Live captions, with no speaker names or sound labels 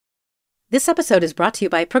This episode is brought to you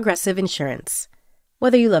by Progressive Insurance.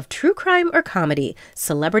 Whether you love true crime or comedy,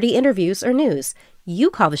 celebrity interviews or news, you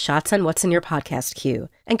call the shots on what's in your podcast queue.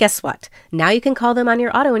 And guess what? Now you can call them on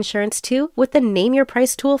your auto insurance too with the Name Your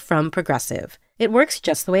Price tool from Progressive. It works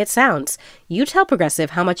just the way it sounds. You tell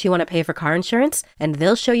Progressive how much you want to pay for car insurance, and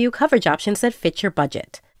they'll show you coverage options that fit your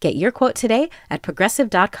budget. Get your quote today at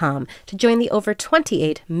Progressive.com to join the over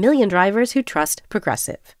 28 million drivers who trust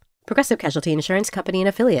Progressive. Progressive Casualty Insurance Company and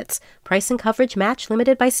Affiliates. Price and coverage match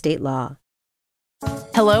limited by state law.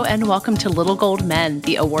 Hello and welcome to Little Gold Men,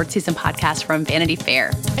 the award season podcast from Vanity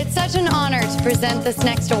Fair. It's such an honor to present this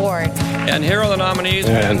next award. And here are the nominees.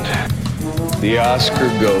 And the Oscar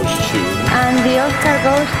goes to... And the Oscar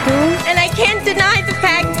goes to... And I can't deny the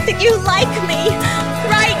fact that you like me.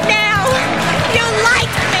 Right now. You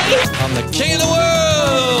like me. I'm the king of the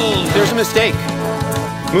world. There's a mistake.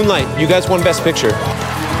 Moonlight, you guys won Best Picture.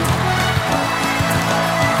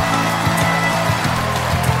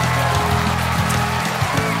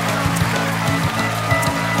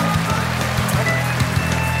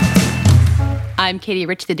 I'm Katie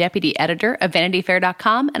Rich, the deputy editor of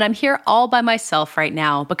VanityFair.com, and I'm here all by myself right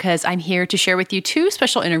now because I'm here to share with you two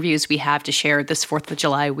special interviews we have to share this 4th of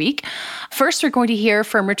July week. First, we're going to hear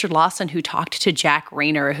from Richard Lawson, who talked to Jack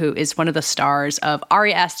Reynor, who is one of the stars of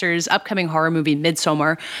Ari Aster's upcoming horror movie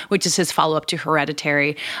Midsommar, which is his follow-up to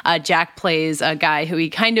Hereditary. Jack plays a guy who he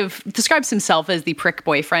kind of describes himself as the prick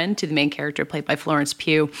boyfriend to the main character played by Florence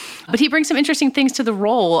Pugh. But he brings some interesting things to the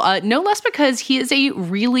role, no less because he is a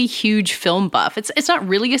really huge film buff. It's not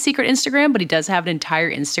really a secret Instagram, but he does have an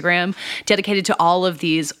entire Instagram dedicated to all of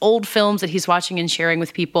these old films that he's watching and sharing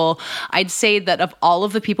with people. I'd say that of all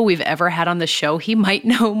of the people we've ever had on the show, he might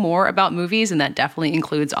know more about movies, and that definitely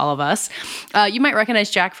includes all of us. You might recognize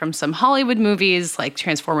Jack from some Hollywood movies like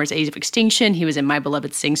Transformers: Age of Extinction. He was in My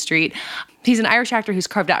Beloved Sing Street. He's an Irish actor who's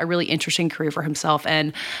carved out a really interesting career for himself,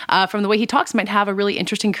 and from the way he talks, might have a really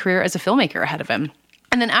interesting career as a filmmaker ahead of him.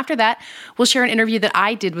 And then after that, we'll share an interview that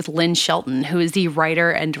I did with Lynn Shelton, who is the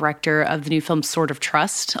writer and director of the new film Sword of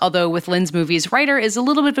Trust. Although with Lynn's movies, writer is a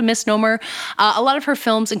little bit of a misnomer. A lot of her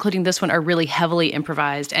films, including this one, are really heavily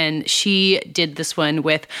improvised. And she did this one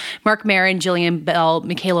with Mark Maron, Jillian Bell,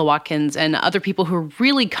 Michaela Watkins, and other people who are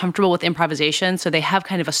really comfortable with improvisation. So they have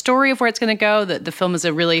kind of a story of where it's going to go. The film is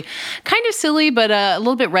a really kind of silly, but a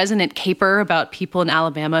little bit resonant caper about people in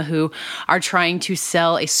Alabama who are trying to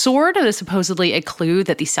sell a sword that is supposedly a clue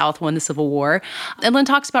that the South won the Civil War. And Lynn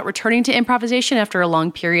talks about returning to improvisation after a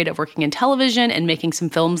long period of working in television and making some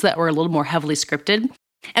films that were a little more heavily scripted.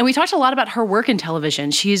 And we talked a lot about her work in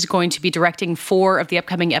television. She's going to be directing 4 of the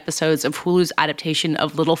upcoming episodes of Hulu's adaptation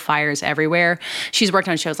of Little Fires Everywhere. She's worked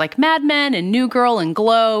on shows like Mad Men and New Girl and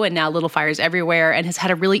Glow and now Little Fires Everywhere, and has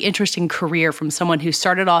had a really interesting career from someone who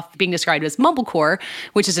started off being described as mumblecore,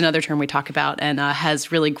 which is another term we talk about, and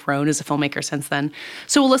has really grown as a filmmaker since then.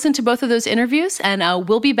 So we'll listen to both of those interviews, and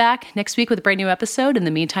we'll be back next week with a brand new episode. In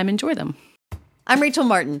the meantime, enjoy them. I'm Rachel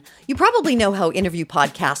Martin. You probably know how interview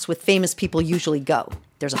podcasts with famous people usually go.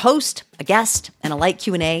 There's a host, a guest, and a light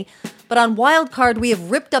Q&A. But on Wildcard, we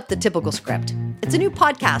have ripped up the typical script. It's a new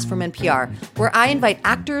podcast from NPR where I invite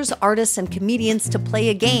actors, artists, and comedians to play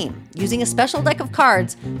a game using a special deck of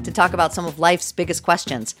cards to talk about some of life's biggest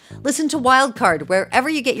questions. Listen to Wildcard wherever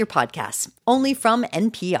you get your podcasts, only from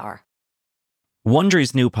NPR.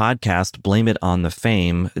 Wondery's new podcast, Blame It on the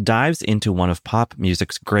Fame, dives into one of pop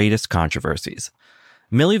music's greatest controversies.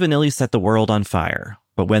 Milli Vanilli set the world on fire,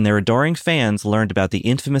 but when their adoring fans learned about the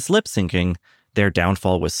infamous lip-syncing, their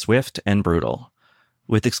downfall was swift and brutal.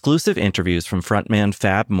 With exclusive interviews from frontman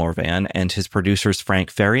Fab Morvan and his producers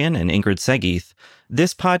Frank Farian and Ingrid Segeith,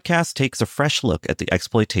 this podcast takes a fresh look at the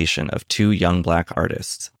exploitation of 2 young black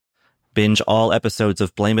artists. Binge all episodes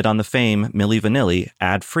of Blame It on the Fame, Milli Vanilli,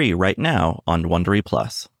 ad-free right now on Wondery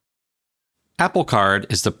Plus. Apple Card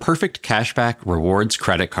is the perfect cashback rewards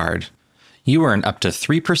credit card. You earn up to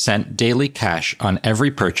 3% daily cash on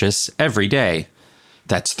every purchase every day.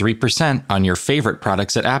 That's 3% on your favorite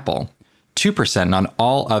products at Apple, 2% on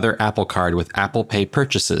all other Apple Card with Apple Pay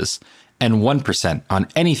purchases, and 1% on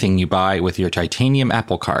anything you buy with your titanium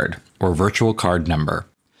Apple Card or virtual card number.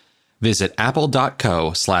 Visit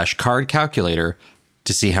apple.co/card calculator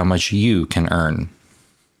to see how much you can earn.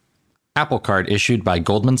 Apple Card issued by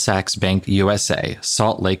Goldman Sachs Bank USA,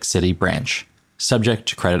 Salt Lake City branch. Subject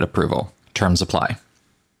to credit approval. Terms apply.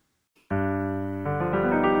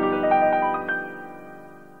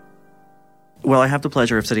 Well, I have the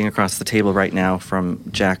pleasure of sitting across the table right now from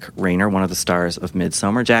Jack Reynor, one of the stars of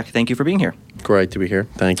Midsommar. Jack, thank you for being here. Great to be here.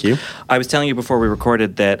 Thank you. I was telling you before we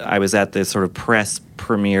recorded that I was at the sort of press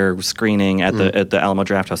premiere screening at the Alamo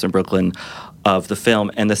Drafthouse in Brooklyn. of the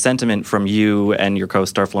film, and the sentiment from you and your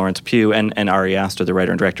co-star Florence Pugh and Ari Aster, the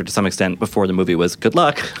writer and director, to some extent before the movie was good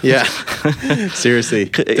luck. Yeah, seriously.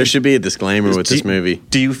 There should be a disclaimer with this movie.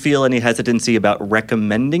 Do you feel any hesitancy about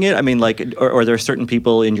recommending it? I mean, like, or are there certain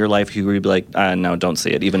people in your life who would be like, no, don't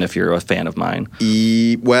see it, even if you're a fan of mine?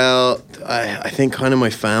 Well, I think kind of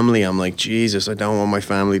my family, I'm like, Jesus, I don't want my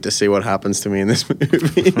family to see what happens to me in this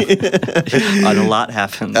movie. And a lot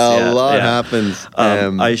happens. A lot happens.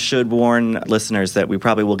 I should warn listeners that we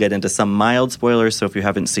probably will get into some mild spoilers, so if you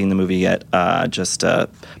haven't seen the movie yet, just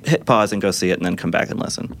hit pause and go see it and then come back and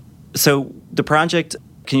listen. So the project,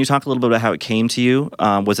 can you talk a little bit about how it came to you?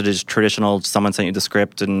 Was it just traditional, someone sent you the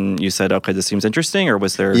script and you said, okay, this seems interesting, or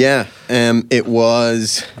was there... Yeah, it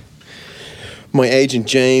was... My agent,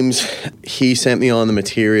 James, he sent me on the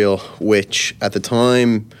material, which at the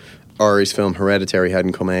time... Ari's film Hereditary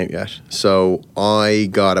hadn't come out yet. So I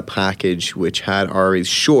got a package which had Ari's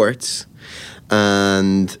shorts,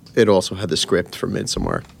 and it also had the script for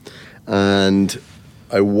Midsommar. And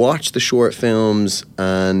I watched the short films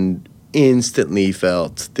and instantly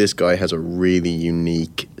felt this guy has a really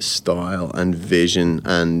unique style and vision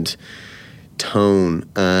and tone.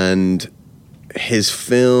 And his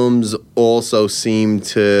films also seem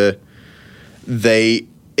to... They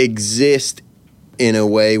exist in a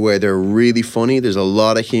way where they're really funny. There's a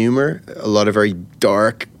lot of humor, a lot of very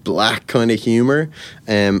dark, black kind of humor,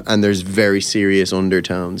 and there's very serious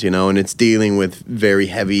undertones, and it's dealing with very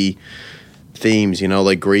heavy themes,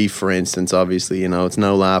 like grief, for instance. Obviously, it's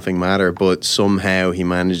no laughing matter, but somehow he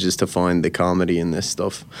manages to find the comedy in this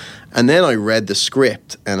stuff. And then I read the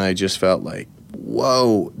script, and I just felt like,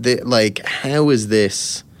 whoa, how is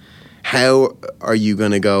this... How are you going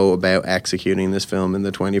to go about executing this film in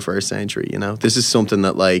the 21st century, This is something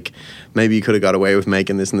that, maybe you could have got away with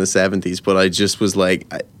making this in the 70s, but I just was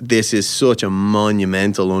like, this is such a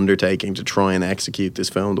monumental undertaking to try and execute this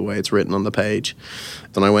film the way it's written on the page.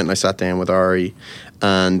 Then I went and I sat down with Ari,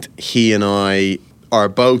 and he and I are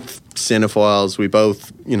both cinephiles. We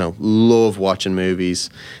both, love watching movies.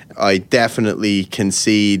 I definitely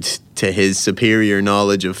concede to his superior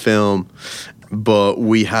knowledge of film. But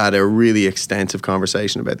we had a really extensive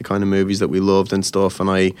conversation about the kind of movies that we loved and stuff, and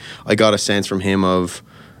I got a sense from him of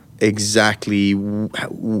exactly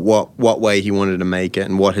what way he wanted to make it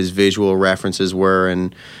and what his visual references were,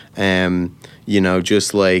 and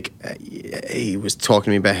just like he was talking to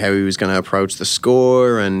me about how he was going to approach the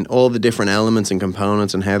score and all the different elements and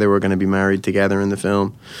components and how they were going to be married together in the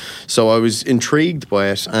film. So I was intrigued by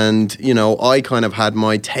it, and I kind of had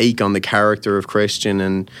my take on the character of Christian,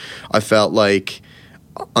 and I felt like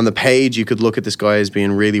on the page you could look at this guy as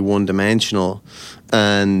being really one-dimensional,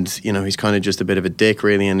 and he's kind of just a bit of a dick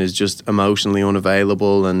really, and is just emotionally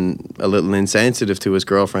unavailable and a little insensitive to his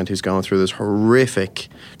girlfriend who's going through this horrific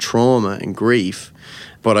trauma and grief.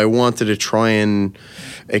 But I wanted to try and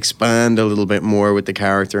expand a little bit more with the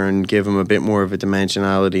character and give him a bit more of a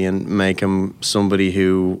dimensionality and make him somebody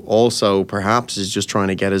who also perhaps is just trying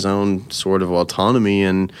to get his own sort of autonomy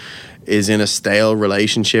and is in a stale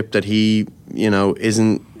relationship that he,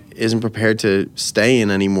 isn't prepared to stay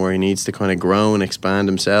in anymore. He needs to kind of grow and expand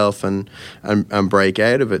himself and break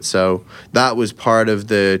out of it. So that was part of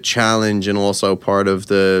the challenge and also part of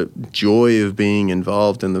the joy of being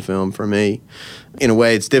involved in the film for me. In a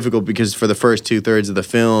way, it's difficult because for the first 2/3 of the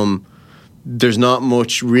film, there's not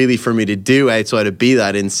much really for me to do outside of be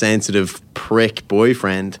that insensitive prick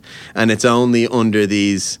boyfriend. And it's only under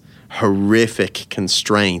these horrific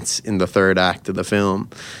constraints in the third act of the film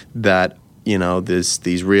that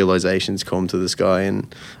these realizations come to this guy,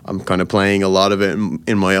 and I'm kind of playing a lot of it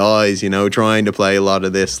in my eyes, trying to play a lot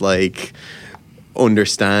of this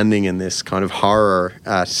understanding and this kind of horror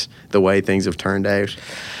at the way things have turned out.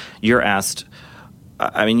 You're asked,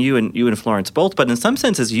 I mean, you and Florence both, but in some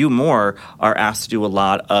senses you more are asked to do a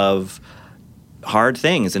lot of hard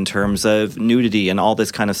things in terms of nudity and all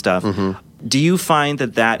this kind of stuff. Mm-hmm. Do you find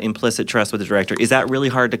that implicit trust with the director, is that really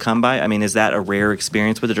hard to come by? I mean, is that a rare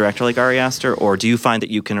experience with a director like Ari Aster, or do you find that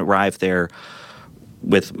you can arrive there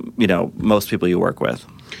with, most people you work with?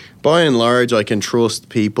 By and large, I can trust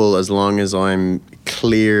people as long as I'm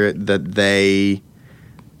clear that they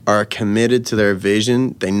are committed to their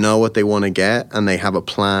vision, they know what they want to get, and they have a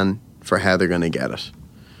plan for how they're going to get it.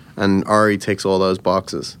 And Ari ticks all those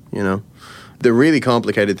boxes, The really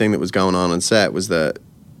complicated thing that was going on set was that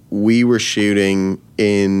we were shooting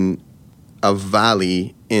in a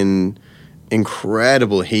valley in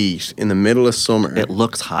incredible heat in the middle of summer. It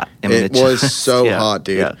looks hot. I mean, it was so hot,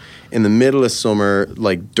 dude. Yeah. In the middle of summer,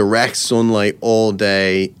 direct sunlight all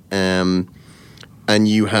day, and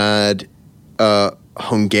you had a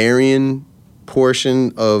Hungarian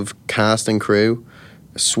portion of cast and crew,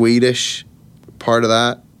 a Swedish part of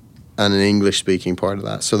that, and an English-speaking part of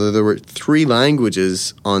that. So there were 3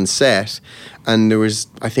 languages on set, and there was,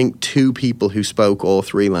 I think, 2 people who spoke all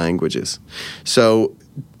 3 languages. So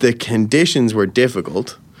the conditions were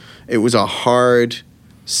difficult. It was a hard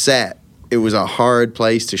set. It was a hard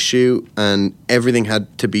place to shoot, and everything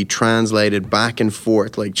had to be translated back and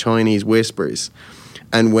forth like Chinese whispers.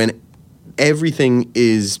 And when everything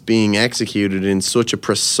is being executed in such a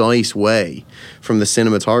precise way, from the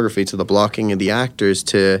cinematography to the blocking of the actors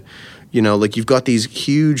to, you know, like you've got these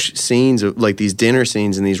huge scenes of like these dinner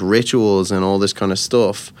scenes and these rituals and all this kind of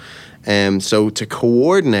stuff. So to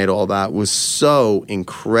coordinate all that was so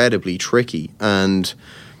incredibly tricky. And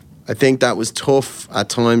I think that was tough at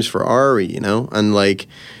times for Ari, you know, and like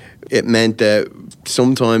it meant that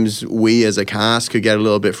sometimes we as a cast could get a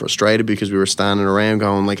little bit frustrated because we were standing around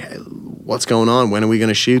going like, hey, what's going on? When are we going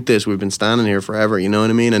to shoot this? We've been standing here forever, you know what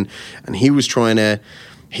I mean? And he was trying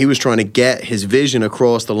to get his vision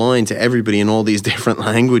across the line to everybody in all these different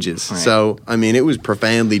languages. Right. So, I mean, it was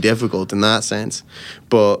profoundly difficult in that sense.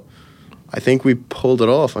 But I think we pulled it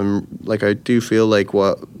off. I do feel like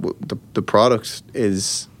what the product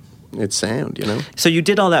is, it's sound, you know? So you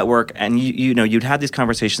did all that work, and you know, you'd had these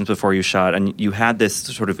conversations before you shot, and you had this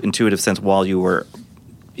sort of intuitive sense while you were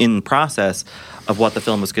in process of what the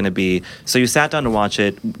film was going to be. So you sat down to watch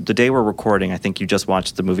it. The day we're recording, I think you just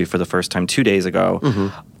watched the movie for the first time 2 days ago. Mm-hmm.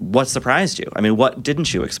 What surprised you? I mean, what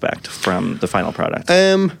didn't you expect from the final product?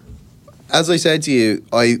 As I said to you,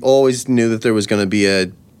 I always knew that there was going to be a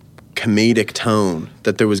comedic tone,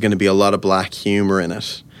 that there was going to be a lot of black humor in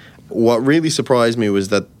it. What really surprised me was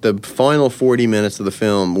that the final 40 minutes of the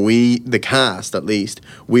film, the cast at least,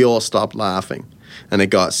 we all stopped laughing and it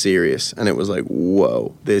got serious. And it was like,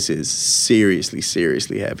 whoa, this is seriously,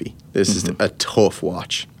 seriously heavy. This is a tough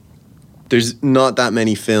watch. There's not that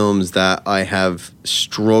many films that I have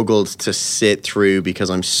struggled to sit through because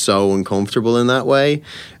I'm so uncomfortable in that way.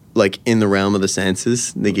 Like In the Realm of the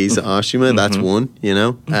Senses, Nagisa Oshima, that's one, you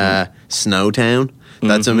know? Snowtown.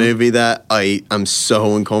 That's a movie that I am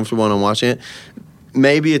so uncomfortable when I'm watching it.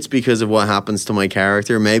 Maybe it's because of what happens to my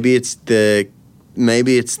character. Maybe it's the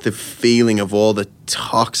feeling of all the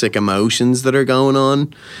toxic emotions that are going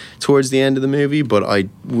on towards the end of the movie. But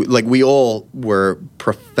we all were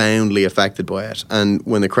profoundly affected by it. And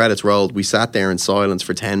when the credits rolled, we sat there in silence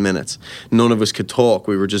for 10 minutes. None of us could talk.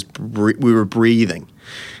 We were just we were breathing,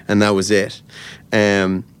 and that was it.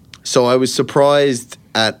 So I was surprised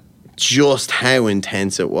at just how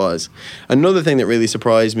intense it was. Another thing that really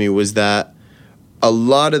surprised me was that a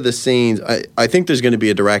lot of the scenes, I think there's going to be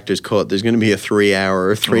a director's cut. There's going to be a 3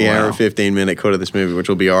 hour, 15-minute cut of this movie, which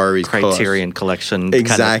will be Ari's Criterion Collection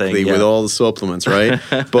exactly, kind of thing, yeah. With all the supplements, right?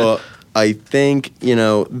 But I think, you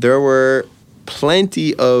know, there were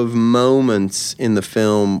plenty of moments in the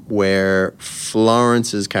film where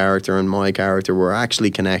Florence's character and my character were actually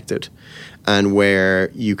connected, and where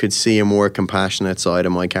you could see a more compassionate side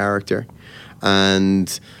of my character.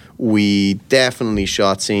 And we definitely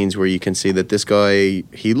shot scenes where you can see that this guy,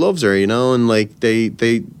 he loves her, you know, and like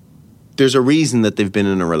there's a reason that they've been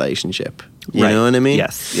in a relationship. You know what I mean?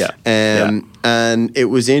 Yes, yeah. And it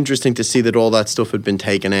was interesting to see that all that stuff had been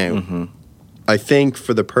taken out. Mm-hmm. I think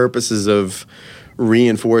for the purposes of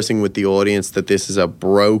reinforcing with the audience that this is a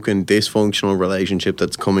broken, dysfunctional relationship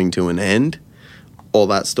that's coming to an end, all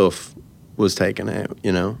that stuff was taken out,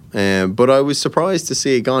 you know. But I was surprised to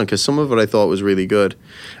see it gone because some of it I thought was really good.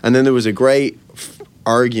 And then there was a great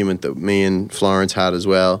argument that me and Florence had as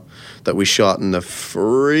well, that we shot in the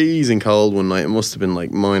freezing cold one night. It must have been like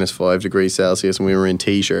 -5 degrees Celsius, and we were in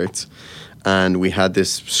T-shirts. And we had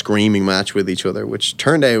this screaming match with each other, which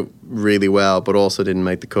turned out really well, but also didn't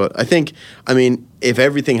make the cut. I mean, if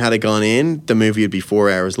everything had gone in, the movie would be 4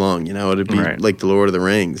 hours long, you know? It'd be like The Lord of the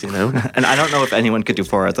Rings, you know? And I don't know if anyone could do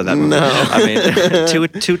 4 hours of that movie. No. I mean,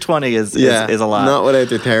 220 is a lot. Not without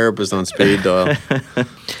their therapist on speed dial.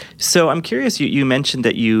 So I'm curious, you mentioned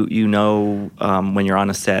that you know when you're on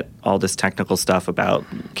a set, all this technical stuff about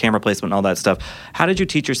camera placement and all that stuff. How did you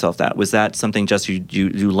teach yourself that? Was that something just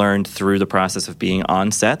you learned through the process of being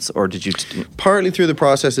on sets, or did you... Partly through the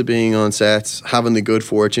process of being on sets, having the good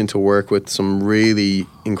fortune to work with some really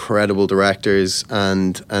incredible directors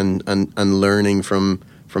and learning from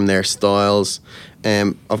their styles.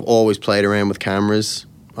 I've always played around with cameras.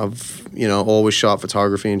 I've, you know, always shot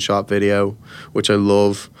photography and shot video, which I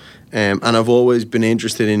love. And I've always been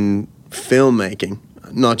interested in filmmaking,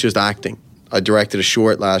 not just acting. I directed a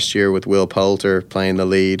short last year with Will Poulter playing the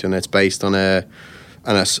lead, and it's based on a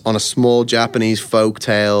small Japanese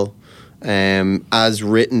folktale as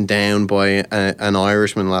written down by an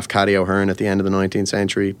Irishman, Lafcadio O'Hearn, at the end of the 19th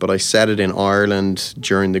century. But I set it in Ireland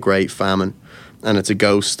during the Great Famine, and it's a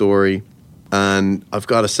ghost story. And I've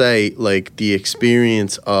got to say, like, the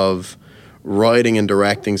experience of writing and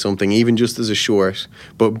directing something, even just as a short,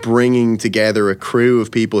 but bringing together a crew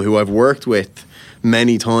of people who I've worked with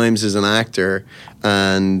many times as an actor,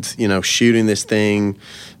 and, you know, shooting this thing,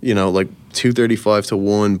 you know, like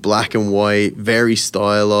 2:35:1, black and white, very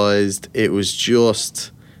stylized. It was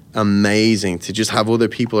just amazing to just have other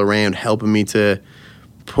people around helping me to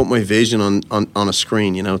put my vision on a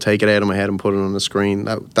screen, you know, take it out of my head and put it on the screen.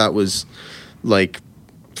 That was, like,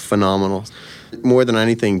 phenomenal. More than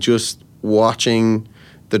anything, just watching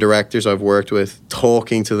the directors I've worked with,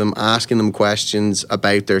 talking to them, asking them questions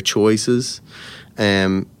about their choices,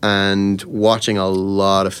 and watching a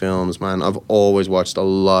lot of films, man. I've always watched a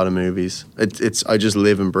lot of movies. I just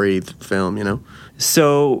live and breathe film, you know.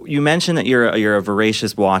 So you mentioned that you're a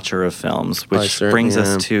voracious watcher of films, which brings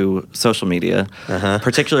us to social media.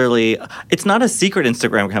 Particularly, it's not a secret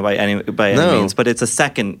Instagram account by any means, but it's a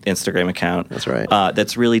second Instagram account. That's right.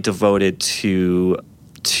 That's really devoted to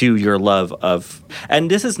your love of,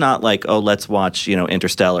 and this is not like, oh, let's watch, you know,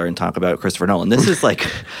 Interstellar and talk about Christopher Nolan. This is like,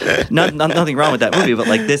 nothing wrong with that movie, but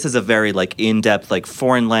like this is a very like in-depth, like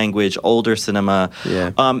foreign language, older cinema.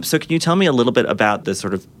 Yeah. So can you tell me a little bit about the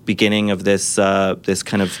sort of beginning of this this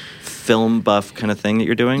kind of film buff kind of thing that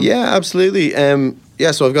you're doing? Yeah, absolutely.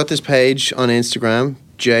 So I've got this page on Instagram,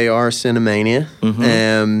 JR Cinemania.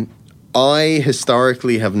 I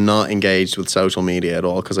historically have not engaged with social media at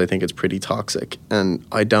all because I think it's pretty toxic, and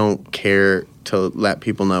I don't care to let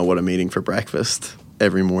people know what I'm eating for breakfast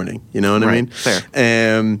every morning. You know what I mean?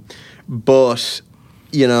 Fair. But,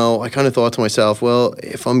 you know, I kind of thought to myself, well,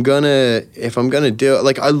 if I'm gonna do it,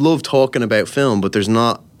 like, I love talking about film, but there's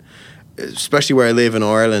not, especially where I live in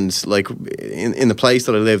Ireland, like in the place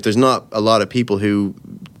that I live, there's not a lot of people who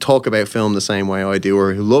talk about film the same way I do,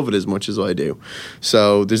 or who love it as much as I do.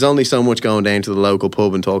 So there's only so much going down to the local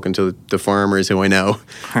pub and talking to the farmers who I know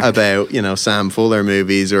about, you know, Sam Fuller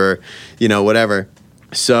movies, or, you know, whatever.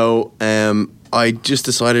 So I just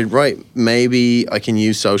decided, right, maybe I can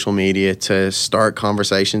use social media to start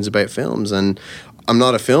conversations about films. And I'm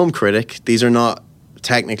not a film critic. These are not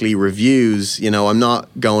technically reviews. You know, I'm not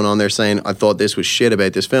going on there saying I thought this was shit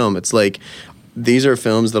about this film. It's like, these are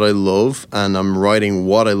films that I love, and I'm writing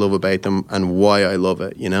what I love about them and why I love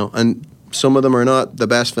it, you know? And some of them are not the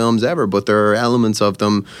best films ever, but there are elements of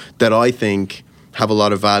them that I think have a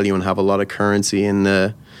lot of value and have a lot of currency in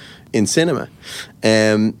cinema.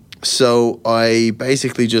 So I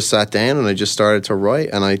basically just sat down and I just started to write,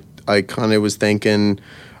 and I kind of was thinking,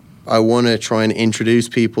 I want to try and introduce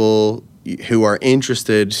people who are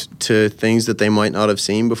interested to things that they might not have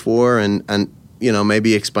seen before, and you know,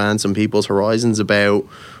 maybe expand some people's horizons about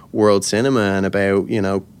world cinema and about, you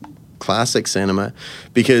know, classic cinema.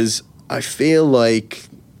 Because I feel like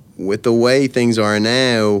with the way things are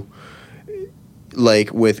now,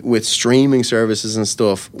 like with streaming services and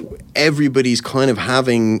stuff, everybody's kind of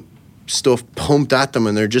having stuff pumped at them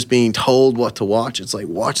and they're just being told what to watch. It's like,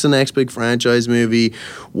 watch the next big franchise movie,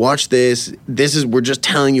 watch this. We're just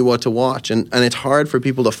telling you what to watch. And it's hard for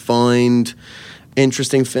people to find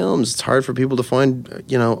interesting films. It's hard for people to find,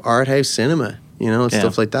 you know, art house cinema, you know, and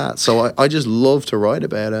stuff like that. So I just love to write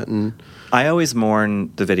about it. And I always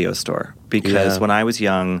mourn the video store because when I was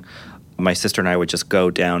young, my sister and I would just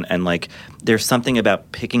go down and, like, there's something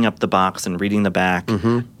about picking up the box and reading the back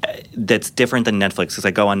that's different than Netflix, because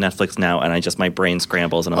I go on Netflix now and my brain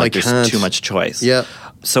scrambles and I'm like, there's too much choice. Yeah.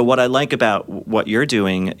 So what I like about what you're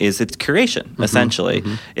doing is it's curation, essentially.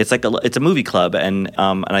 It's like it's a movie club, and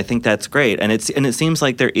I think that's great. And it seems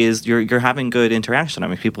like you're having good interaction. I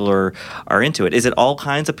mean, people are into it. Is it all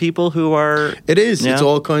kinds of people who are? It is. Yeah? It's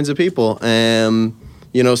all kinds of people.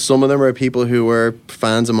 You know, some of them are people who are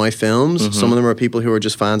fans of my films. Some of them are people who are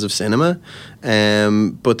just fans of cinema.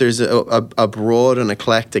 But there's a broad and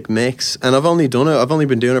eclectic mix. And I've only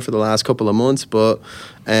been doing it for the last couple of months, but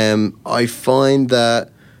I find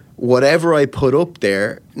that whatever I put up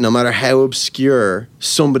there, no matter how obscure,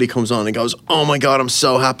 somebody comes on and goes, oh my God, I'm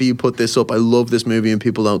so happy you put this up. I love this movie and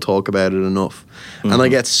people don't talk about it enough. And I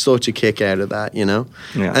get such a kick out of that, you know?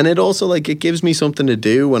 Yeah. And it also, like, it gives me something to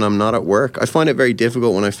do when I'm not at work. I find it very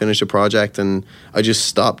difficult when I finish a project and I just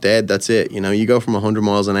stop dead. That's it. You know, you go from 100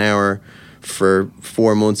 miles an hour for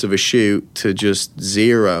 4 months of a shoot to just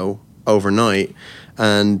zero overnight.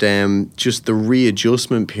 And just the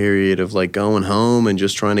readjustment period of, like, going home and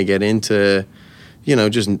just trying to get into, you know,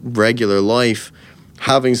 just regular life.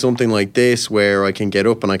 Having something like this where I can get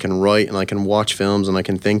up and I can write and I can watch films and I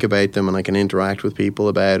can think about them and I can interact with people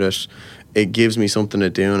about it, it gives me something to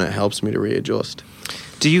do and it helps me to readjust.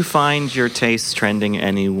 Do you find your tastes trending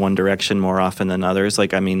any one direction more often than others?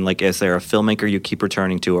 Like, I mean, like, is there a filmmaker you keep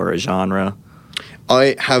returning to or a genre?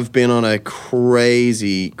 I have been on a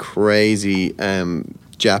crazy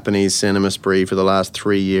Japanese cinema spree for the last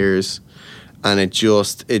 3 years, and it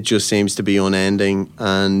just seems to be unending,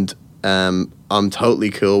 and I'm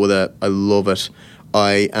totally cool with it. I love it.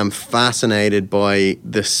 I am fascinated by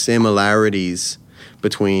the similarities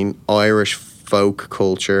between Irish folk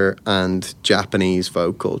culture and Japanese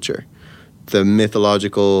folk culture. The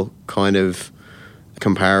mythological kind of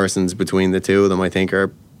comparisons between the two of them, I think,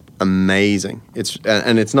 are amazing.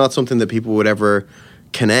 It's not something that people would ever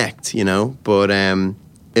connect, you know, but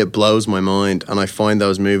it blows my mind, and I find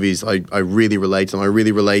those movies, I really relate to them. I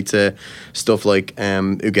really relate to stuff like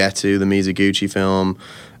Ugetsu, the Mizoguchi film,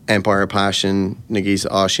 Empire of Passion, Nagisa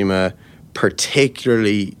Oshima,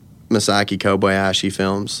 particularly Masaki Kobayashi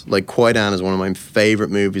films. Like, Kwaidan is one of my favorite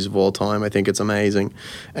movies of all time. I think it's amazing.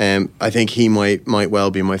 I think he might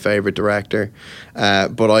well be my favorite director.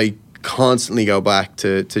 But I constantly go back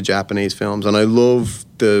to Japanese films, and I love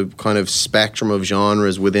the kind of spectrum of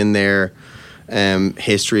genres within their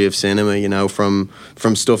history of cinema, you know, from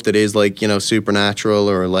stuff that is like, you know, supernatural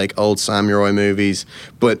or like old samurai movies,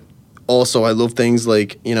 but also I love things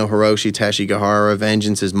like, you know, Hiroshi Teshigahara,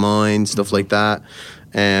 Vengeance is Mine, stuff like that.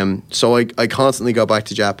 So I constantly go back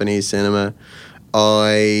to Japanese cinema.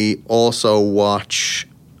 I also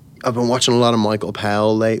I've been watching a lot of Michael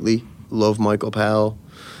Powell lately. Love Michael Powell.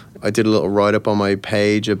 I did a little write-up on my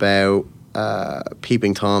page about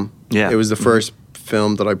Peeping Tom. Yeah. It was the first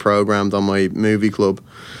film that I programmed on my movie club,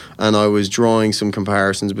 and I was drawing some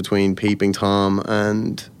comparisons between Peeping Tom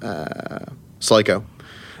and Psycho.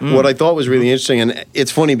 What I thought was really interesting, and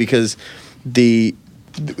it's funny because the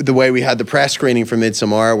way we had the press screening for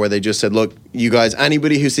Midsommar, where they just said, look, you guys,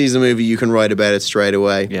 anybody who sees the movie, you can write about it straight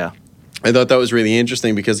away. Yeah. I thought that was really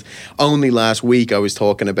interesting because only last week I was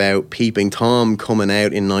talking about Peeping Tom coming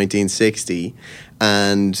out in 1960,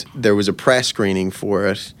 and there was a press screening for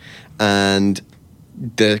it, and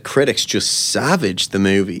the critics just savaged the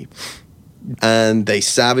movie. And they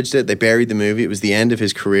savaged it, they buried the movie. It was the end of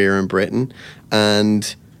his career in Britain,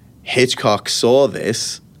 and Hitchcock saw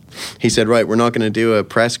this. He said, right, we're not going to do a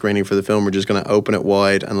press screening for the film, we're just going to open it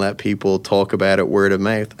wide and let people talk about it word of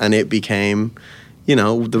mouth. And it became, you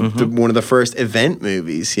know, one of the first event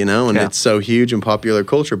movies, you know, and it's so huge in popular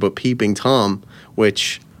culture. But Peeping Tom,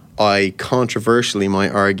 which I controversially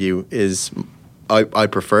might argue is, I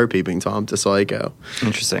prefer Peeping Tom to Psycho.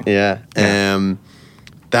 Interesting. Yeah.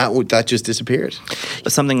 That just disappeared.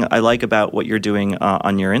 Something I like about what you're doing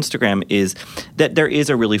on your Instagram is that there is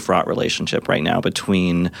a really fraught relationship right now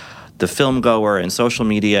between the film goer and social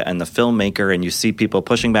media and the filmmaker, and you see people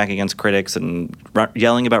pushing back against critics and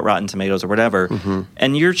yelling about Rotten Tomatoes or whatever,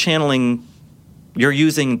 and you're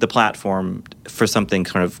using the platform for something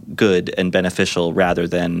kind of good and beneficial rather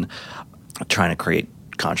than trying to create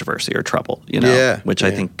controversy or trouble, you know, which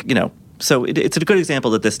I think, you know, so it's a good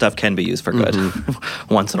example that this stuff can be used for good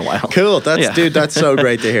once in a while. Cool. Dude, that's so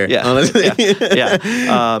great to hear, honestly.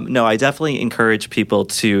 No, I definitely encourage people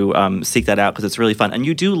to seek that out because it's really fun. And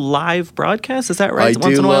you do live broadcasts, is that right? I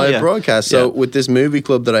do live broadcasts. So with this movie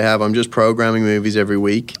club that I have, I'm just programming movies every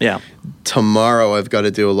week. Yeah. Tomorrow I've got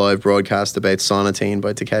to do a live broadcast about Sonatine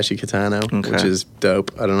by Takeshi Kitano, which is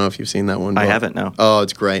dope. I don't know if you've seen that one. I haven't, no. Oh,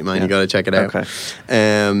 it's great, man. You got to check it out.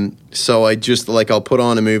 Okay. So I just, I'll put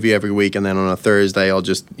on a movie every week, and then on a Thursday I'll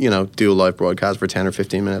just, you know, do a live broadcast for 10 or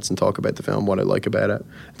 15 minutes and talk about the film, what I like about it,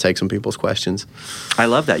 take some people's questions. I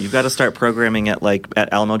love that. You've got to start programming at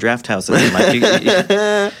Alamo Draft Houses. You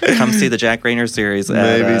come see the Jack Reynor series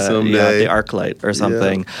maybe someday. The ArcLight or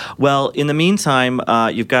something. Yeah. Well, in the meantime,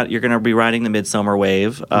 you're going to be riding the Midsommar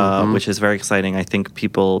wave, which is very exciting. I think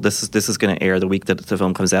people, this is going to air the week that the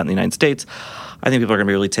film comes out in the United States. I think people are going to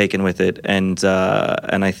be really taken with it, and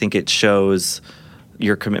I think it shows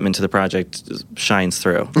your commitment to the project shines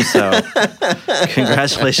through. So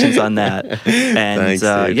congratulations on that. And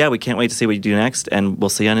Thanks, we can't wait to see what you do next, and we'll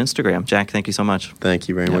see you on Instagram. Jack, thank you so much. Thank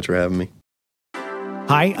you very much for having me.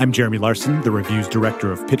 Hi, I'm Jeremy Larson, the reviews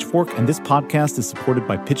director of Pitchfork, and this podcast is supported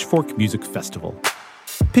by Pitchfork Music Festival.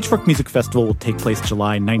 Pitchfork Music Festival will take place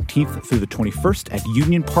July 19th through the 21st at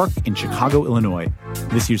Union Park in Chicago, Illinois.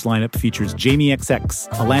 This year's lineup features Jamie XX,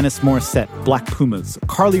 Alanis Morissette, Black Pumas,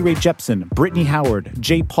 Carly Rae Jepsen, Brittany Howard,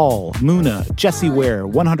 J. Paul, Muna, Jessie Ware,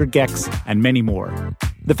 100 Gex, and many more.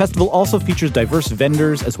 The festival also features diverse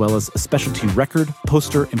vendors as well as specialty record,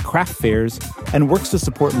 poster, and craft fairs, and works to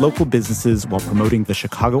support local businesses while promoting the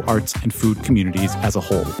Chicago arts and food communities as a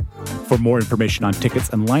whole. For more information on tickets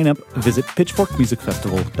and lineup, visit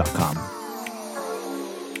pitchforkmusicfestival.com.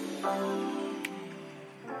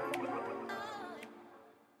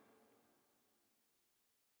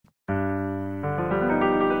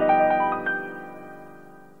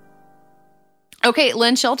 Okay,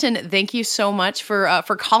 Lynn Shelton, thank you so much for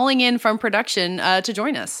calling in from production to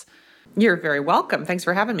join us. You're very welcome. Thanks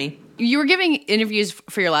for having me. You were giving interviews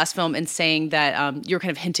for your last film and saying that you were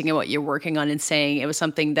kind of hinting at what you're working on and saying it was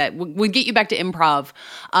something that would get you back to improv.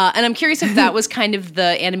 And I'm curious if that was kind of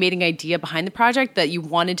the animating idea behind the project, that you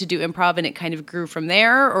wanted to do improv and it kind of grew from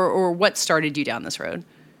there, or what started you down this road?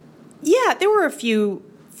 Yeah, there were a few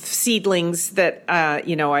seedlings that,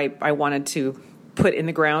 I wanted to put in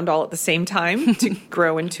the ground all at the same time to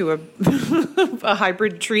grow into a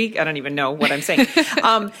hybrid tree. I don't even know what I'm saying.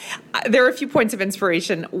 There are a few points of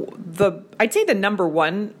inspiration. I'd say the number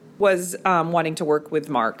one was wanting to work with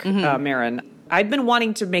Mark Maron. I'd been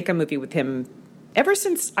wanting to make a movie with him ever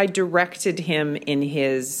since I directed him in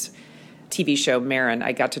his TV show Maron.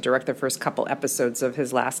 I got to direct the first couple episodes of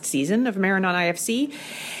his last season of Maron on IFC.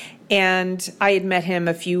 And I had met him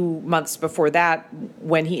a few months before that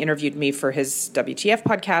when he interviewed me for his WTF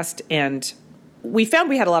podcast. And we found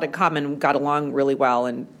we had a lot in common, got along really well,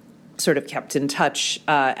 and sort of kept in touch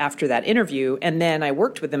after that interview. And then I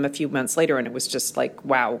worked with him a few months later, and it was just like,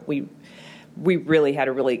 wow, we really had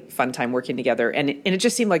a really fun time working together. And it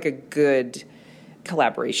just seemed like a good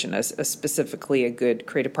collaboration, specifically a good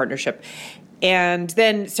creative partnership. And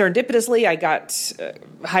then serendipitously, I got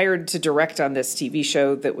hired to direct on this TV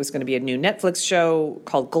show that was going to be a new Netflix show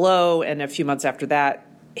called Glow. And a few months after that,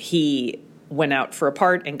 he went out for a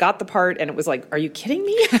part and got the part. And it was like, are you kidding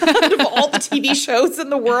me? Out of all the TV shows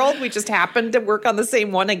in the world, we just happened to work on the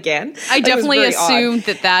same one again. I definitely assumed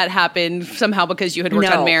that happened somehow because you had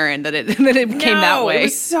worked on Maron, that it came that way. It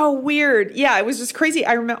was so weird. Yeah, it was just crazy.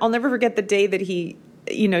 I'll never forget the day that he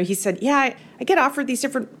said, yeah, I get offered these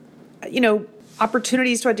different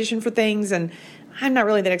opportunities to audition for things, and I'm not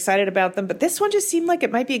really that excited about them, but this one just seemed like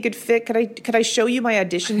it might be a good fit. Could I show you my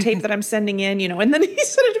audition tape that I'm sending in? And then he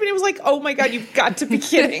said it to me, and it was like, oh my God, you've got to be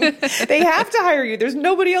kidding. They have to hire you. There's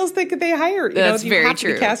nobody else that they hire. That's very have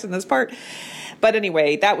true. To be cast in this part. But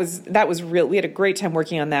anyway, that was real. We had a great time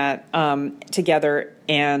working on that together.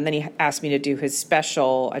 And then he asked me to do his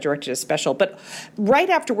special. I directed a special. But right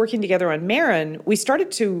after working together on Maron, we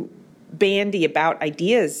started to bandy about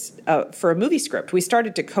ideas for a movie script. We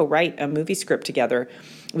started to co-write a movie script together.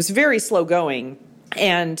 It was very slow going,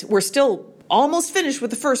 and we're still almost finished with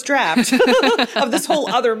the first draft of this whole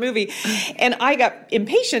other movie. And I got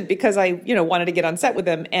impatient because I, wanted to get on set with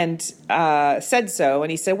him, and said so.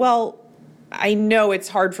 And he said, well, I know it's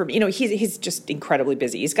hard for me. He's just incredibly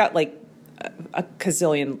busy. He's got like a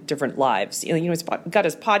gazillion different lives. He's got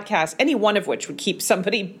his podcast, any one of which would keep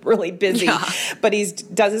somebody really busy. Yeah. But he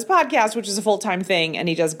does his podcast, which is a full-time thing, and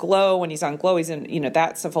he does Glow. When he's on Glow, he's in,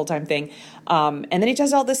 that's a full-time thing. And then he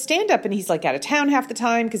does all this stand-up, and he's like out of town half the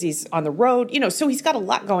time because he's on the road. So he's got a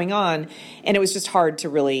lot going on, and it was just hard to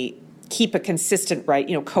really keep a consistent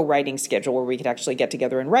co-writing schedule where we could actually get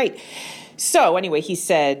together and write. So anyway, he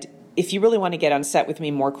said, if you really want to get on set with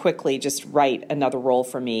me more quickly, just write another role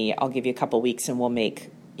for me. I'll give you a couple of weeks and we'll make,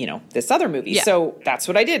 this other movie. Yeah. So that's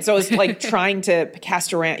what I did. So I was like trying to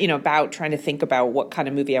cast around, trying to think about what kind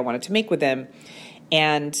of movie I wanted to make with him.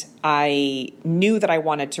 And I knew that I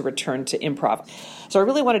wanted to return to improv. So I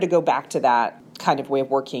really wanted to go back to that kind of way of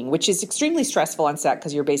working, which is extremely stressful on set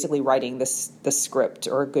because you're basically writing the script,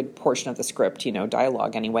 or a good portion of the script,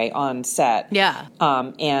 dialogue anyway, on set. Yeah.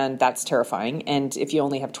 And that's terrifying. And if you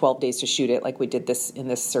only have 12 days to shoot it, like we did this in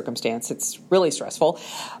this circumstance, it's really stressful.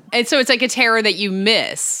 And so it's like a terror that you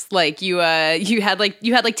miss. Like you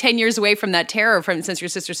had 10 years away from that terror since your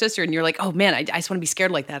sister, and you're like, oh man, I just want to be scared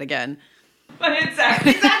like that again.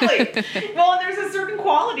 Exactly. Well, and there's a certain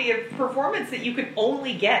quality of performance that you can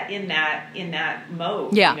only get in that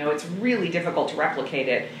mode. Yeah. It's really difficult to replicate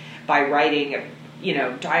it by writing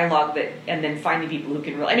dialogue and then finding people who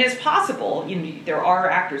can really. I mean, it's possible. There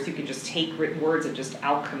are actors who can just take written words and just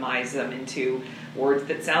alchemize them into words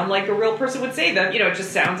that sound like a real person would say them. It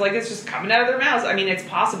just sounds like it's just coming out of their mouths. I mean, it's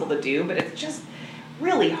possible to do, but it's just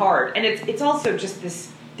really hard. And it's also just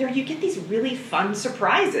this. There you get these really fun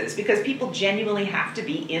surprises because people genuinely have to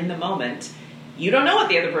be in the moment. You don't know what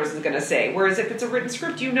the other person's going to say. Whereas if it's a written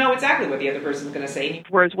script, you know exactly what the other person's going to say.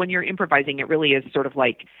 Whereas when you're improvising, it really is sort of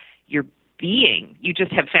like you're being. You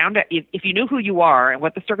just have found out, if you knew who you are and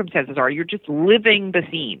what the circumstances are, you're just living the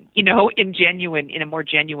scene, in a more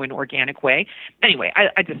genuine, organic way. Anyway,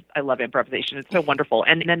 I love improvisation. It's so wonderful.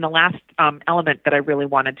 And then the last element that I really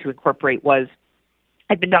wanted to incorporate was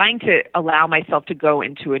I've been dying to allow myself to go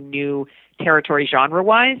into a new territory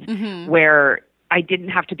genre-wise, where I didn't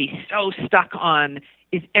have to be so stuck on,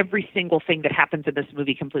 is every single thing that happens in this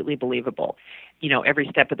movie completely believable, every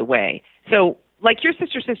step of the way. So like your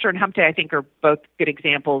Sister and Hump Day, I think, are both good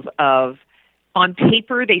examples of on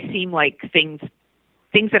paper, they seem like things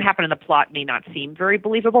that happen in the plot may not seem very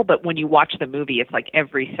believable, but when you watch the movie, it's like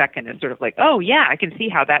every second is sort of like, oh yeah, I can see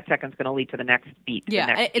how that second's going to lead to the next beat.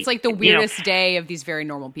 It's like the weirdest day of these very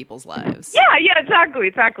normal people's lives. Yeah,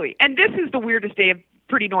 exactly. And this is the weirdest day of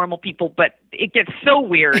pretty normal people, but it gets so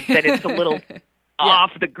weird that it's a little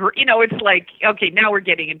off the, it's like, okay, now we're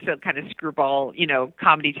getting into kind of screwball,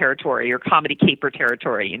 comedy territory or comedy caper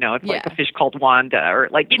territory. It's like A Fish Called Wanda, or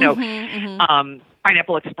like,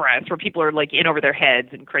 Pineapple Express, where people are like in over their heads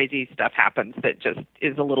and crazy stuff happens that just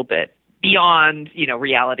is a little bit beyond,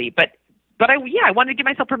 reality. But I wanted to give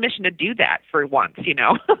myself permission to do that for once,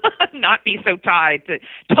 not be so tied to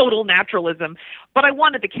total naturalism. But I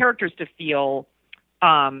wanted the characters to feel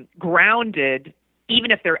grounded,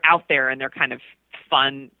 even if they're out there and they're kind of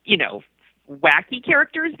fun, wacky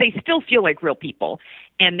characters. They still feel like real people,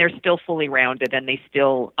 and they're still fully rounded, and they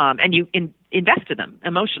still and you invest in them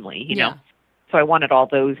emotionally, you know. So I wanted all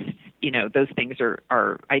those, those things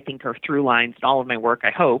are I think are through lines in all of my work,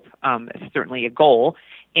 I hope. It's certainly a goal.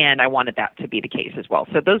 And I wanted that to be the case as well.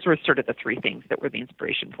 So those were sort of the three things that were the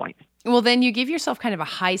inspiration points. Well, then you give yourself kind of a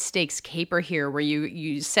high stakes caper here, where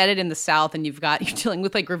you set it in the South, and you're dealing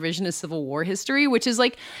with like revisionist Civil War history, which is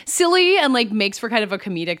like silly and like makes for kind of a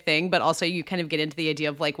comedic thing. But also you kind of get into the idea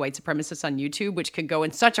of like white supremacists on YouTube, which could go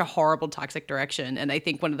in such a horrible, toxic direction. And I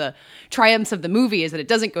think one of the triumphs of the movie is that it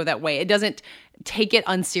doesn't go that way. It doesn't take it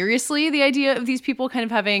unseriously, the idea of these people kind of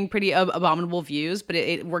having pretty abominable views, but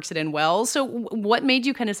it works it in well. So what made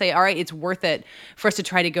you kind of say, all right, it's worth it for us to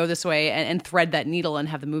try to go this way and thread that needle and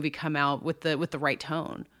have the movie come out with the right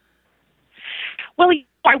tone? Well,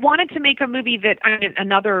 I wanted to make a movie that,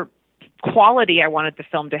 another quality I wanted the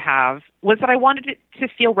film to have was that I wanted it to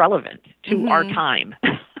feel relevant to our time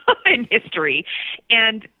in history.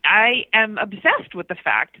 And I am obsessed with the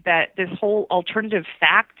fact that this whole alternative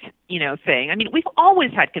fact, thing, we've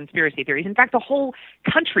always had conspiracy theories. In fact, the whole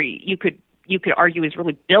country, you could argue, is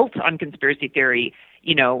really built on conspiracy theory,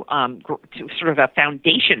 to sort of a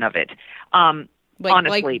foundation of it,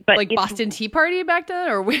 honestly. But like Boston Tea Party back then,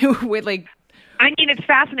 or with like... it's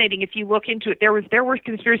fascinating if you look into it. There were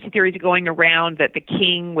conspiracy theories going around that the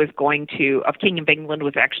king of England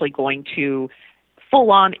was actually going to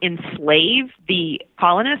full-on enslave the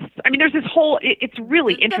colonists. There's this whole... It's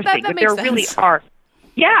really interesting, but there really are...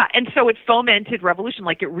 Yeah, and so it fomented revolution.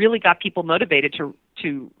 Like, it really got people motivated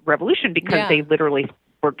to revolution because they literally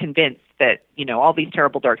were convinced that, all these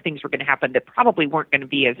terrible, dark things were going to happen that probably weren't going to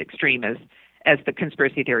be as extreme as the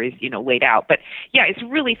conspiracy theories, laid out. But yeah, it's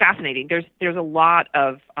really fascinating. There's a lot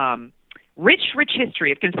of rich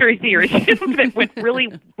history of conspiracy theories that went really,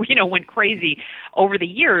 went crazy over the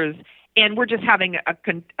years. And we're just having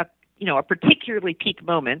a particularly peak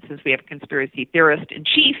moment, since we have a conspiracy theorist in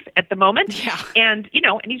chief at the moment. Yeah. And,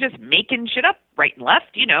 and he's just making shit up right and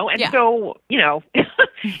left, so,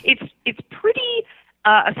 it's pretty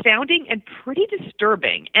astounding and pretty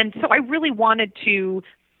disturbing. And so I really wanted to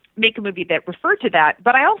make a movie that referred to that,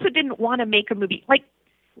 but I also didn't want to make a movie like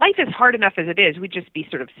life is hard enough as it is. We'd just be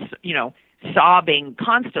sort of, sobbing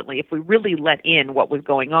constantly if we really let in what was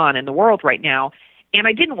going on in the world right now. And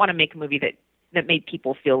I didn't want to make a movie that made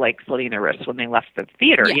people feel like slitting their wrists when they left the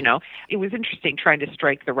theater. It was interesting trying to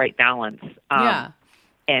strike the right balance, and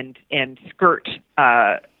skirt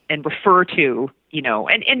and refer to,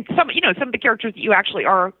 and some of the characters that you actually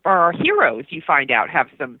are our heroes, you find out have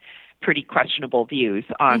some pretty questionable views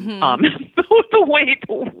on the way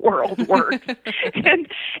the world works,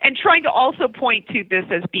 and trying to also point to this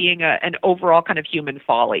as being an overall kind of human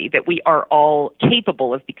folly, that we are all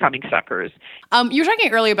capable of becoming suckers. You were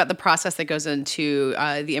talking earlier about the process that goes into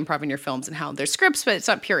the improv in your films and how there's scripts, but it's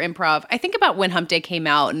not pure improv. I think about when Hump Day came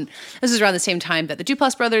out, and this is around the same time that the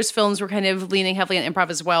Duplass brothers films were kind of leaning heavily on improv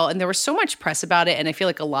as well, and there was so much press about it, and I feel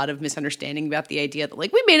like a lot of misunderstanding about the idea that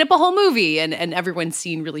like we made up a whole movie, and everyone's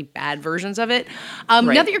seen really bad versions of it. Now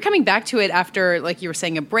that you're coming back to it after, like you were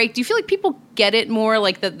saying, a break, do you feel like people get it more,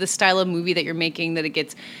 like the style of movie that you're making, that it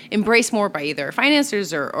gets embraced more by either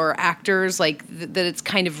financiers or actors, like that it's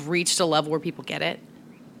kind of reached a level where people get it?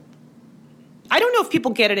 I don't know if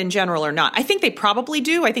people get it in general or not. I think they probably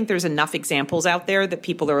do. I think there's enough examples out there that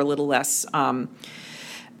people are a little less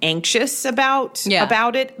anxious about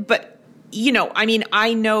it. But,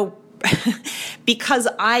 I know because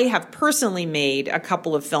I have personally made a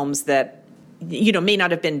couple of films that, may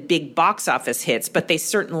not have been big box office hits, but they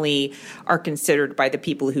certainly are considered by the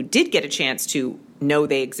people who did get a chance to know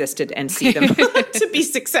they existed and see them to be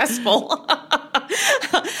successful.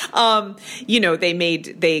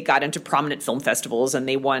 They got into prominent film festivals and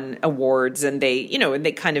they won awards, and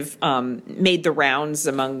they kind of made the rounds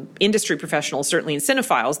among industry professionals, certainly in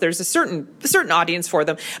cinephiles. There's a certain audience for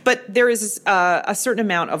them, but there is a certain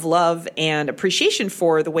amount of love and appreciation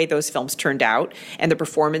for the way those films turned out and the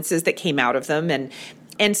performances that came out of them.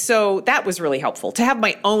 And so that was really helpful. To have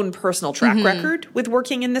my own personal track record with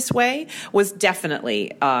working in this way was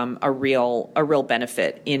definitely a real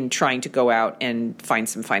benefit in trying to go out and find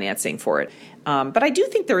some financing for it. But I do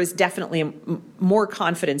think there is definitely more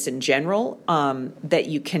confidence in general that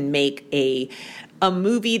you can make a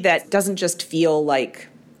movie that doesn't just feel like,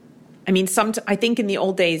 I think in the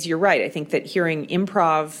old days, you're right. I think that hearing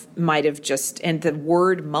improv might have and the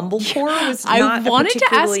word mumblecore was not I wanted to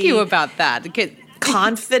ask you about that.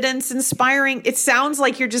 Confidence inspiring. It sounds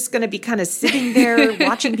like you're just going to be kind of sitting there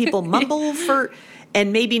watching people mumble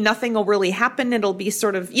and maybe nothing will really happen. It'll be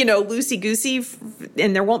sort of, loosey-goosey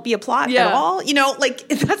and there won't be a plot at all.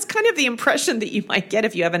 That's kind of the impression that you might get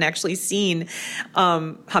if you haven't actually seen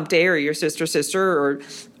Hump Day or Your Sister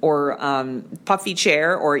or Puffy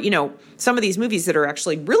Chair or, some of these movies that are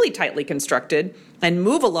actually really tightly constructed and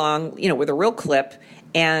move along, with a real clip.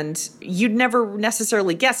 And you'd never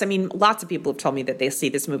necessarily guess. Lots of people have told me that they see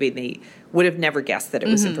this movie and they would have never guessed that it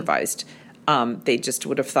was improvised. They just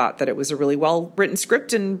would have thought that it was a really well-written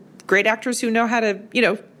script and great actors who know how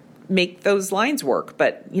to, make those lines work.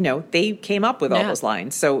 But, they came up with all those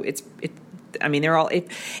lines. So they're all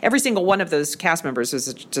every single one of those cast members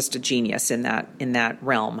is just a genius in that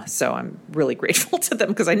realm. So I'm really grateful to them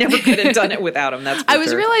because I never could have done it without them. That's for I was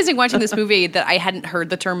sure. realizing watching this movie that I hadn't heard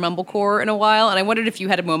the term mumblecore in a while, and I wondered if you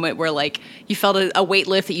had a moment where you felt a weight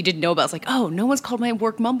lift that you didn't know about. It's like, oh, no one's called my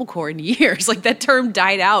work mumblecore in years. That term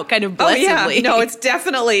died out kind of blessedly. Oh yeah, no, it's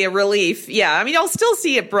definitely a relief. Yeah, I'll still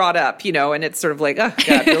see it brought up, and it's sort of like, oh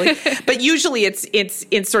God, really? But usually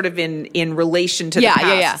it's sort of in relation to the past.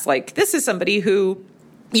 Yeah. It's like, this is somebody who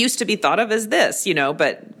used to be thought of as this,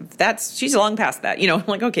 but she's long past that, I'm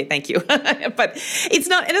like, okay, thank you. But it's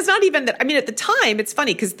not even that. At the time, it's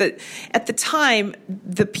funny because at the time,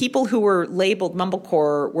 the people who were labeled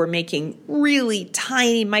mumblecore were making really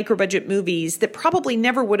tiny micro-budget movies that probably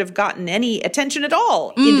never would have gotten any attention at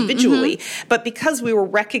all individually. But because we were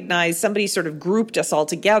recognized, somebody sort of grouped us all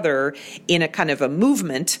together in a kind of a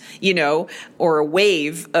movement, or a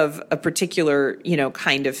wave of a particular,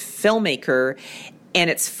 kind of filmmaker. And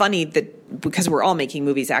it's funny that because we're all making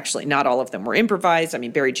movies, actually, not all of them were improvised.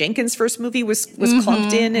 Barry Jenkins' first movie was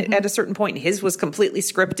clumped in at a certain point, and his was completely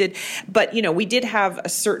scripted. But, we did have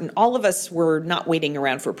all of us were not waiting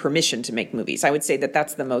around for permission to make movies. I would say that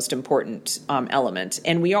that's the most important element.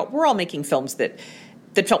 And we're all making films that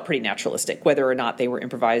felt pretty naturalistic, whether or not they were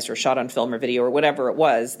improvised or shot on film or video or whatever it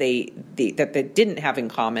was. That they didn't have in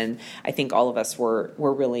common. I think all of us were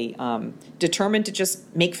really determined to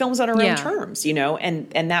just make films on our own terms,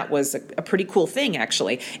 and that was a pretty cool thing,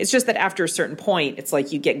 actually. It's just that after a certain point, it's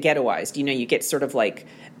like you get ghettoized. You get sort of like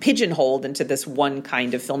pigeonholed into this one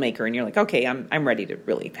kind of filmmaker, and you're like, okay, I'm ready to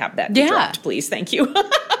really have that dropped, please, thank you.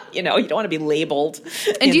 You don't want to be labeled.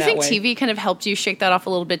 And do you think TV kind of helped you shake that off a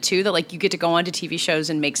little bit too? That you get to go onto TV shows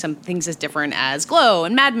and make some things as different as Glow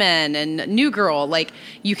and Mad Men and New Girl.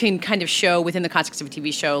 You can kind of show within the context of a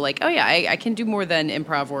TV show, oh yeah, I can do more than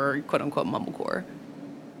improv or quote unquote mumblecore.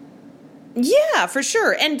 Yeah, for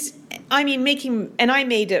sure. And I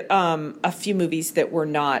made a few movies that were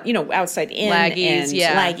not, outside in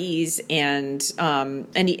Laggies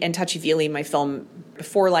and Touchy Feely, my film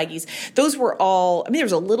before Laggies. Those were all, there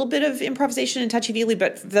was a little bit of improvisation in Touchy Feely,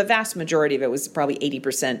 but the vast majority of it was probably 80%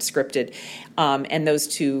 scripted. And those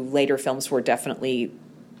two later films were definitely,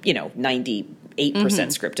 98%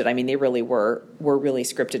 scripted. They really were really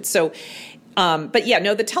scripted. So, but yeah,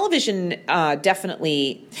 no, the television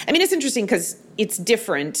definitely. It's interesting because it's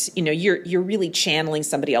different. You're really channeling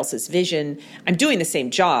somebody else's vision. I'm doing the same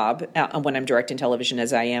job when I'm directing television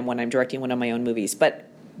as I am when I'm directing one of my own movies, but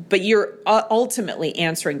you're ultimately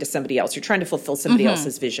answering to somebody else. You're trying to fulfill somebody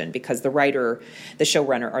else's vision because the writer, the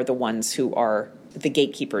showrunner are the ones who are the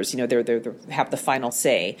gatekeepers. They have the final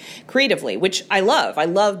say creatively, which I love. I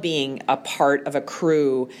love being a part of a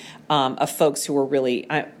crew of folks who are really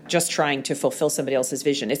just trying to fulfill somebody else's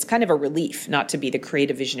vision. It's kind of a relief not to be the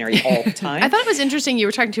creative visionary all the time. I thought it was interesting. You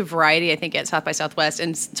were talking to Variety, I think, at South by Southwest,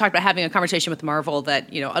 and talked about having a conversation with Marvel that,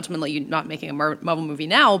 ultimately you're not making a Marvel movie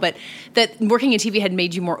now, but that working in TV had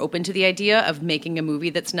made you more open to the idea of making a movie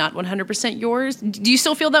that's not 100% yours. Do you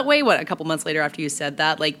still feel that way? A couple months later after you said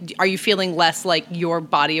that? Are you feeling less like your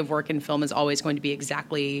body of work in film is always going to be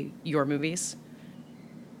exactly your movies?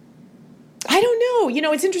 I don't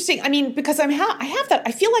know. It's interesting. I mean, because I have that.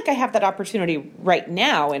 I feel like I have that opportunity right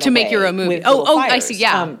now to make your own movie. Oh, I see.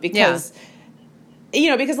 Yeah, because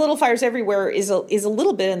because Little Fires Everywhere is a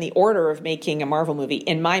little bit in the order of making a Marvel movie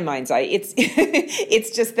in my mind's eye. It's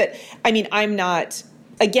it's just that I'm not,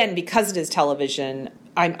 again, because it is television.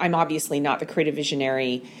 I'm obviously not the creative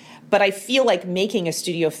visionary, but I feel like making a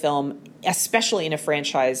studio film, especially in a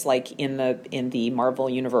franchise like in the Marvel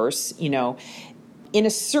universe, in a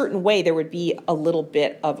certain way, there would be a little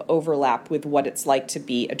bit of overlap with what it's like to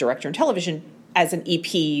be a director in television as an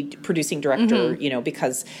EP producing director,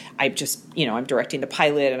 because I'm directing the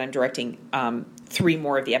pilot and I'm directing 3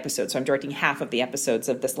 more of the episodes. So I'm directing half of the episodes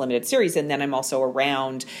of this limited series. And then I'm also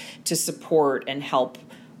around to support and help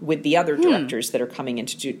with the other directors that are coming in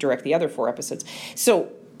to direct the other 4 episodes.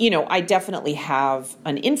 So, I definitely have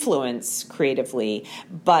an influence creatively,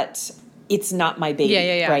 but it's not my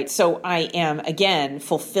baby, right? So I am, again,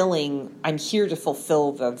 I'm here to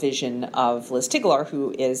fulfill the vision of Liz Tigelaar,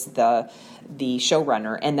 who is the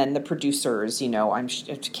showrunner, and then the producers, I'm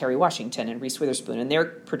Kerry Washington and Reese Witherspoon, and they're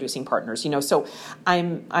producing partners, so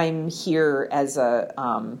I'm here as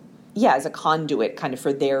a conduit kind of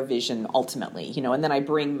for their vision ultimately, and then I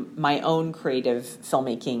bring my own creative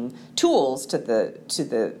filmmaking tools to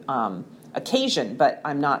the occasion, but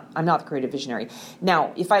I'm not the creative visionary.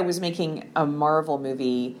 Now, if I was making a Marvel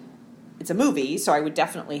movie, it's a movie, so I would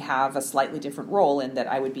definitely have a slightly different role in that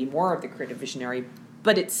I would be more of the creative visionary,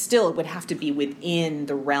 but it would have to be within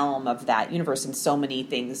the realm of that universe, and so many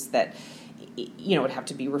things that would have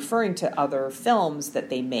to be referring to other films that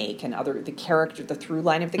they make and the through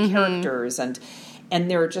line of the characters, and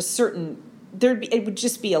there are just it would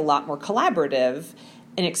just be a lot more collaborative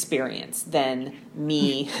an experience than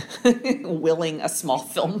me willing a small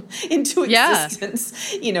film into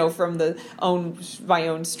existence, from my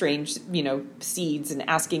own strange, seeds, and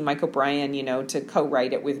asking Mike O'Brien, to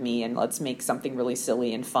co-write it with me and let's make something really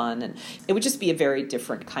silly and fun. And it would just be a very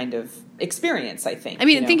different kind of experience, I think.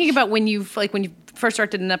 Thinking about when you first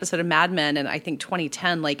directed an episode of Mad Men in, I think,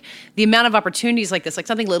 2010, the amount of opportunities like this,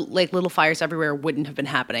 something like Little Fires Everywhere wouldn't have been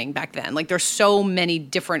happening back then. There's so many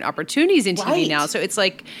different opportunities in TV now. So it's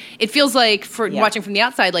it feels like watching from the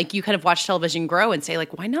outside, you kind of watch television grow and say,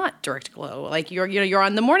 why not direct Glow? You're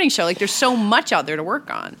on the morning show. There's so much out there to work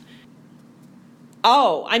on.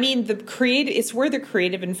 Oh, it's where the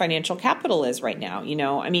creative and financial capital is right now.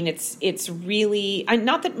 It's really,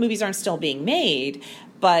 not that movies aren't still being made,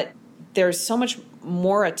 but there's so much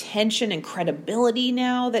more attention and credibility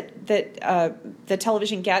now that the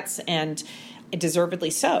television gets, and deservedly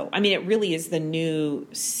so. It really is the new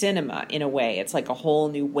cinema in a way. It's like a whole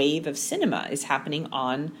new wave of cinema is happening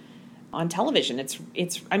on television. It's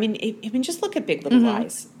just look at Big Little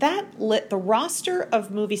Lies. The roster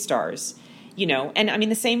of movie stars,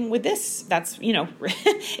 and the same with this. That's,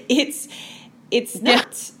 it's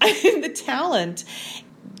nuts. The talent,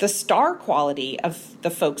 the star quality of the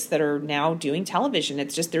folks that are now doing television.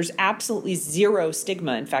 It's just, there's absolutely zero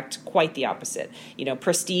stigma. In fact, quite the opposite.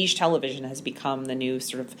 Prestige television has become the new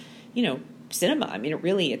sort of, cinema. It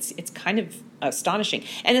really, it's kind of astonishing.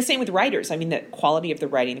 And the same with writers. The quality of the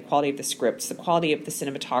writing, the quality of the scripts, the quality of the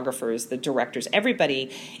cinematographers, the directors,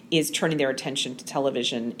 everybody is turning their attention to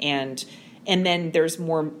television. And then there's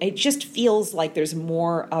more, it just feels like there's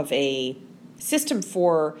more of a system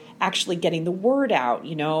for actually getting the word out,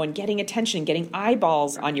 and getting attention, getting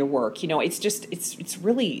eyeballs on your work. It's just,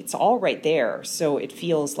 it's all right there. So it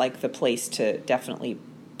feels like the place to definitely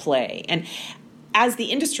play. And as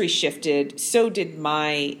the industry shifted, so did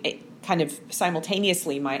my kind of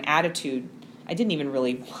simultaneously my attitude. I didn't even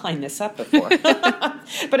really line this up before,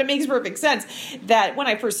 but it makes perfect sense that when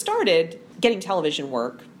I first started getting television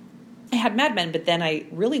work, I had Mad Men, but then I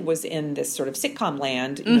really was in this sort of sitcom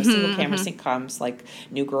land, single camera sitcoms like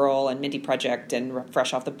New Girl and Mindy Project and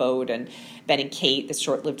Fresh Off the Boat and Ben and Kate, this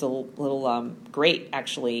short-lived little great,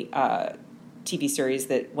 actually, TV series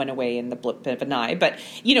that went away in the blip of an eye. But,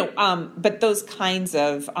 but those kinds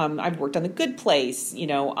of, I've worked on The Good Place,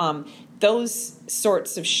 those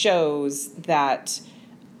sorts of shows that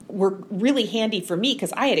were really handy for me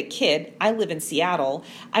because I had a kid. I live in Seattle.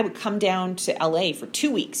 I would come down to LA for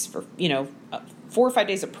 2 weeks for, 4 or 5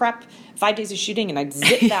 days of prep, 5 days of shooting, and I'd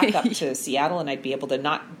zip back up to Seattle, and I'd be able to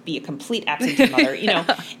not be a complete absentee mother,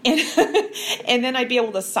 and then I'd be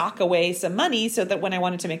able to sock away some money so that when I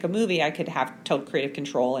wanted to make a movie, I could have total creative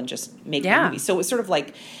control and just make a movie. So it was sort of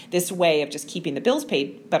like this way of just keeping the bills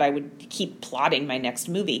paid, but I would keep plotting my next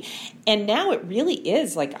movie. And now it really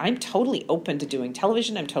is like I'm totally open to doing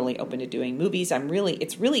television. I'm totally open to doing movies.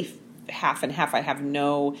 It's really half and half.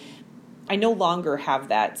 I I no longer have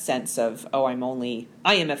that sense of, I am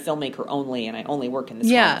a filmmaker only, and I only work in this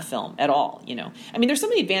kind of film at all, I mean, there's so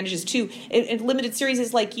many advantages too. In limited series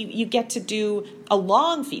is like you get to do a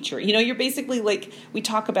long feature. You're basically like, we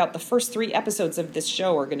talk about the first 3 episodes of this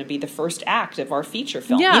show are going to be the first act of our feature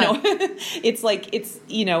film. It's like, it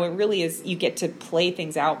really is, you get to play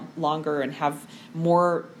things out longer and have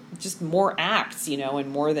more acts, and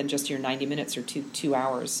more than just your 90 minutes or 2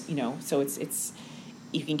 hours, so it's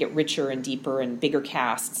you can get richer and deeper and bigger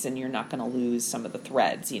casts, and you're not going to lose some of the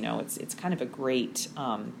threads. It's kind of a great,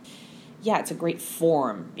 it's a great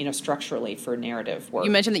form, structurally for narrative work.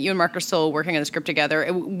 You mentioned that you and Mark are still working on the script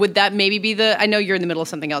together. Would that maybe be I know you're in the middle of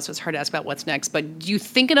something else, so it's hard to ask about what's next, but do you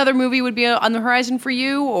think another movie would be on the horizon for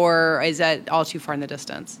you, or is that all too far in the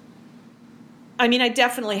distance? I mean, I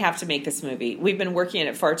definitely have to make this movie. We've been working on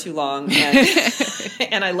it far too long, and,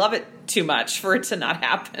 and I love it too much for it to not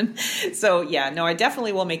happen. So, I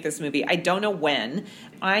definitely will make this movie. I don't know when.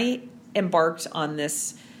 I embarked on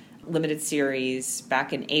this limited series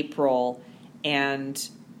back in April, and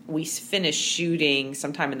we finished shooting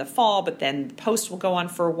sometime in the fall, but then the post will go on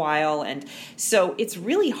for a while. And so it's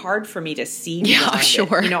really hard for me to see beyond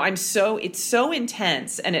it. It's so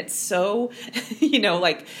intense, and it's so,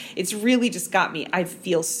 it's really just got me. I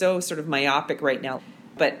feel so sort of myopic right now.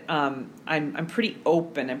 But I'm pretty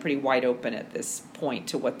open. I'm pretty wide open at this point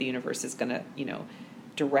to what the universe is going to,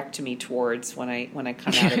 direct me towards when I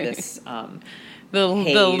come out of this the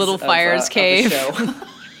little fires cave.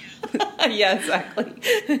 Yeah, exactly.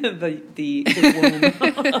 the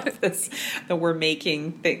womb of this, that we're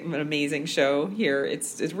making an amazing show here.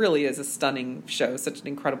 It really is a stunning show. Such an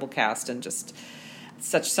incredible cast, and just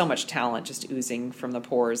so much talent just oozing from the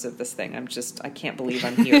pores of this thing. I can't believe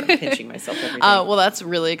I'm here. I'm pinching myself every day. Well, that's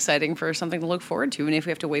really exciting for something to look forward to, even if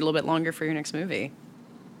we have to wait a little bit longer for your next movie.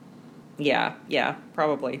 Yeah,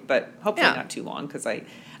 probably, but hopefully not too long, because I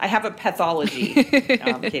have a pathology,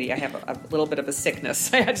 Katie. I have a little bit of a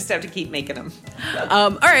sickness. I just have to keep making them.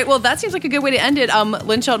 All right, well, that seems like a good way to end it.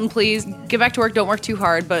 Lynn Shelton, please get back to work. Don't work too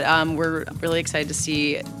hard, but we're really excited to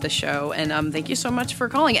see the show, and thank you so much for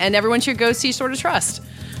calling. And everyone should go see Sort of Trust.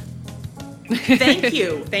 Thank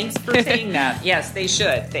you. Thanks for saying that. Yes, they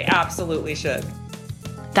should. They absolutely should.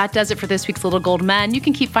 That does it for this week's Little Gold Men. You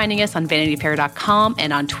can keep finding us on VanityFair.com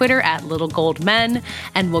and on Twitter at Little Gold Men,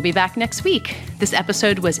 and we'll be back next week. This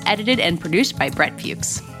episode was edited and produced by Brett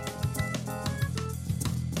Fuchs.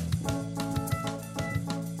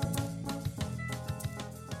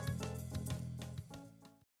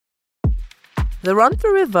 The Run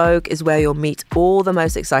Through with Vogue is where you'll meet all the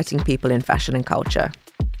most exciting people in fashion and culture.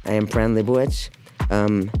 I am Fran Lebowitz,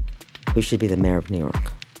 who should be the mayor of New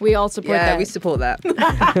York. We all support that. We support that.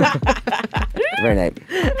 Very nice.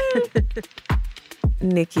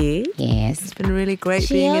 Nikki. Yes. It's been really great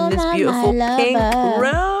being in this beautiful pink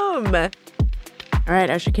room. All right,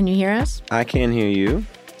 Usher, can you hear us? I can hear you.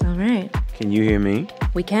 All right. Can you hear me?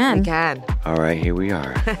 We can. We can. All right, here we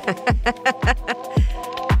are.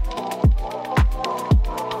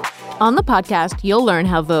 On the podcast, you'll learn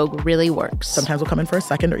how Vogue really works. Sometimes we'll come in for a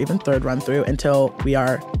second or even third run through until we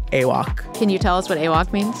are AWOC. Can you tell us what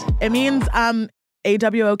AWOC means? It means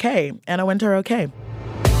AWOK, Anna Wintour OK.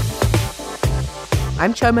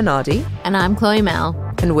 I'm Cho Minardi. And I'm Chloe Mel.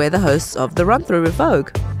 And we're the hosts of The Run Through with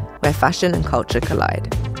Vogue, where fashion and culture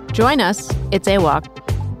collide. Join us. It's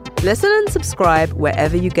AWOC. Listen and subscribe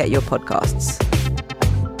wherever you get your podcasts.